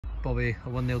Bobby, a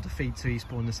 1-0 defeat to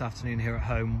Eastbourne this afternoon here at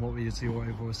home. What was your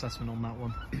overall assessment on that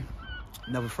one?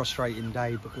 Another frustrating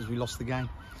day because we lost the game.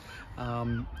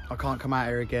 I can't come out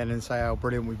here again and say how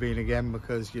brilliant we've been again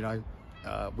because, you know,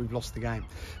 we've lost the game.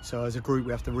 So as a group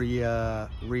we have to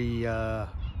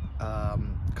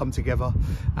come together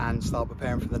and start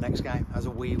preparing for the next game. As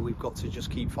we've got to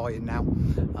just keep fighting now,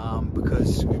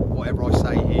 because whatever I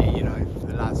say here, you know,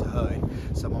 the lads are hurting.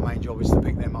 So my main job is to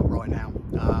pick them up right now.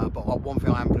 But one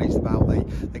thing I am pleased about,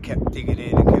 they kept digging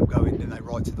in and kept going, didn't they,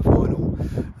 right to the final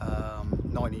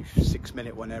 96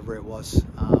 minute, whenever it was.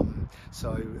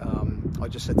 I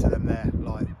just said to them there,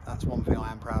 like, that's one thing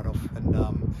I am proud of,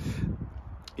 and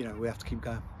you know, we have to keep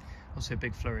going. Also a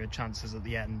big flurry of chances at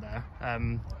the end there.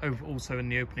 Also in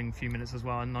the opening few minutes as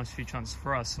well, a nice few chances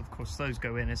for us. Of course, those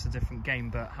go in, it's a different game,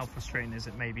 but how frustrating is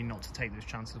it maybe not to take those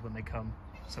chances when they come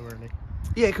so early?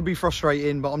 Yeah, it could be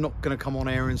frustrating, but I'm not going to come on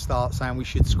here and start saying we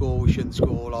should score, we shouldn't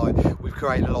score. Like, we've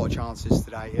created a lot of chances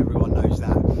today, everyone knows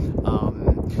that.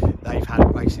 They've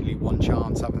had basically one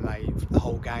chance, haven't they, the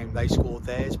whole game. They scored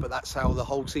theirs, but that's how the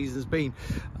whole season's been.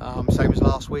 Same as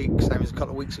last week, same as a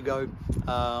couple of weeks ago.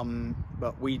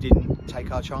 But we didn't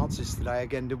take our chances today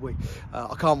again, did we?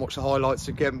 I can't watch the highlights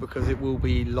again because it will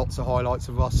be lots of highlights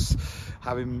of us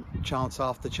having chance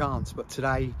after chance. But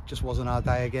today just wasn't our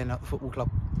day again at the football club.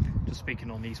 Just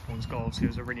speaking on Eastbourne's goals, it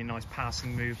was a really nice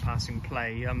passing move, passing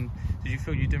play. Did you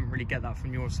feel you didn't really get that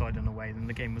from your side in a way, and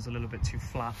the game was a little bit too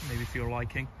flat, maybe for your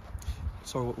liking?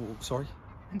 Sorry?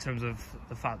 In terms of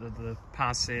the fact that the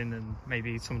passing and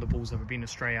maybe some of the balls that were being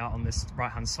astray out on this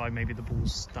right hand side, maybe the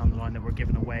balls down the line that were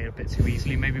given away a bit too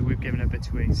easily, maybe we've given it a bit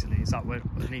too easily. Is that what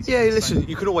it needs to be? Yeah, listen,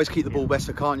 you can always keep the ball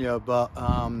better, can't you? But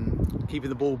keeping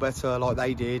the ball better like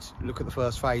they did, look at the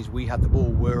first phase, we had the ball,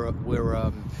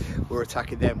 we're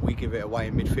attacking them, we give it away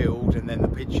in midfield, and then the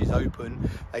pitch is open.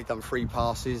 They've done 3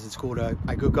 passes and scored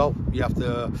a good goal. You have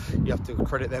to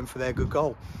credit them for their good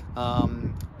goal.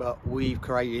 But we've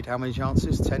created how many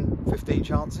chances? 10, 15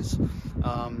 chances.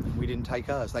 We didn't take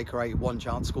ours. They created 1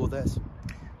 chance, scored theirs.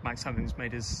 Max Having's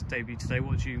made his debut today.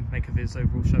 What did you make of his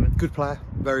overall showing? Good player,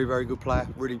 very, very good player.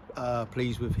 Really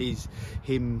pleased with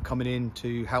him coming in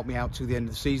to help me out to the end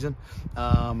of the season.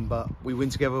 But we win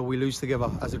together, we lose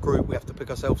together. As a group, we have to pick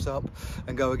ourselves up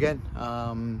and go again.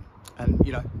 And,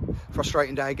 you know,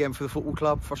 frustrating day again for the football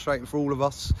club, frustrating for all of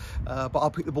us. But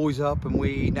I'll pick the boys up, and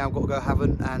we now got to go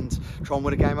Havant and try and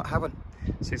win a game at Havant.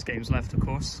 6 games left, of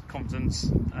course.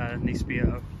 Confidence needs to be at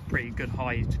a pretty good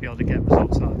high to be able to get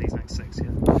results out of these next 6.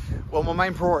 Yeah. Well, my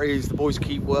main priority is the boys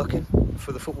keep working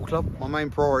for the football club. My main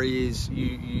priority is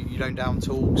you don't down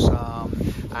tools,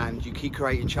 and you keep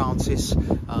creating chances,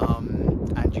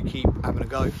 and you keep having a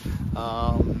go.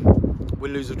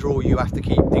 Win, lose or draw, you have to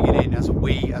keep digging in as a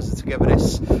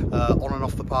togetherness, on and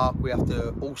off the park. We have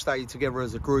to all stay together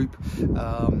as a group.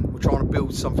 We're trying to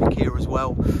build something here as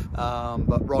well,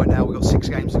 but right now we've got 6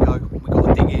 games to go. We've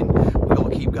got to dig in, we've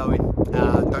got to keep going.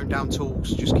 Don't down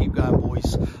tools, just keep going,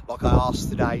 boys. Like I asked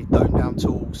today, don't down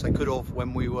tools. They could have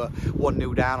when we were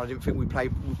 1-0 down. I didn't think we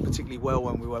played particularly well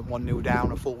when we went 1-0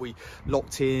 down. I thought we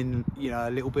locked in, you know,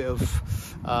 a little bit of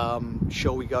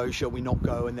shall we go, shall we not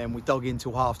go, and then we dug in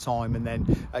till half time, and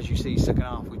then, as you see, second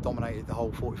half we dominated the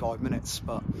whole 45 minutes,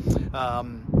 but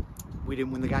we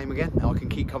didn't win the game again. Now I can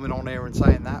keep coming on here and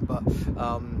saying that, but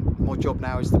my job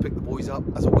now is to pick the boys up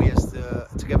as the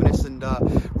togetherness, and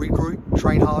regroup,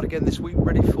 train hard again this week,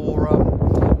 ready for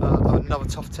another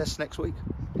tough test next week.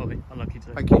 Bobby, unlucky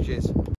today. Thank you, cheers.